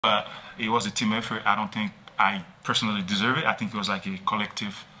But it was a team effort. I don't think I personally deserve it. I think it was like a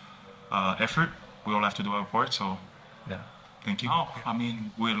collective effort. We all have to do our part. So, Yeah. thank you. Oh, I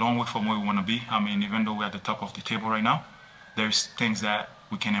mean, we're a long way from where we want to be. I mean, even though we're at the top of the table right now, there's things that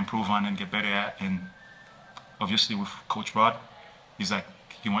we can improve on and get better at. And obviously, with Coach Rod, he's like,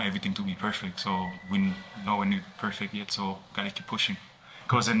 he wants everything to be perfect. So we know we're not perfect yet. So gotta keep pushing.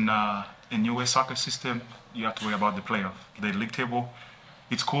 Because in US soccer system, you have to worry about the playoff, the league table.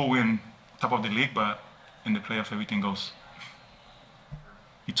 It's cool when top of the league, but in the playoff, everything goes.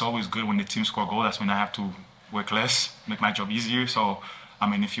 It's always good when the team score goal. That's when I have to work less, make my job easier. So, I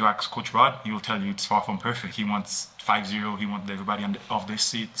mean, if you ask Coach Rod, he will tell you it's far from perfect. He wants 5-0. He wants everybody off their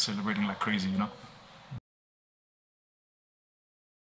seat celebrating like crazy, you know?